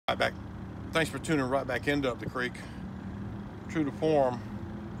Right back. Thanks for tuning right back into Up the Creek. True to form,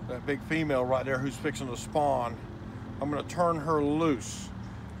 that big female right there who's fixing to spawn, I'm going to turn her loose.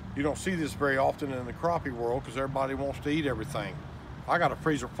 You don't see this very often in the crappie world because everybody wants to eat everything. I got a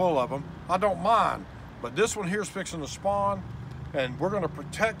freezer full of them. I don't mind, but this one here is fixing to spawn, and we're going to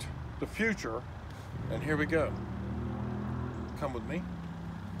protect the future. And here we go. Come with me.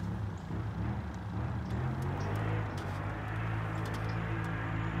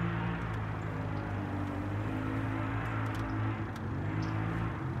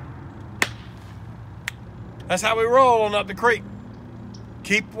 That's how we roll on Up the Creek.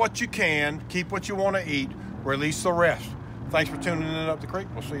 Keep what you can, keep what you want to eat, release the rest. Thanks for tuning in Up the Creek.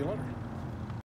 We'll see you later.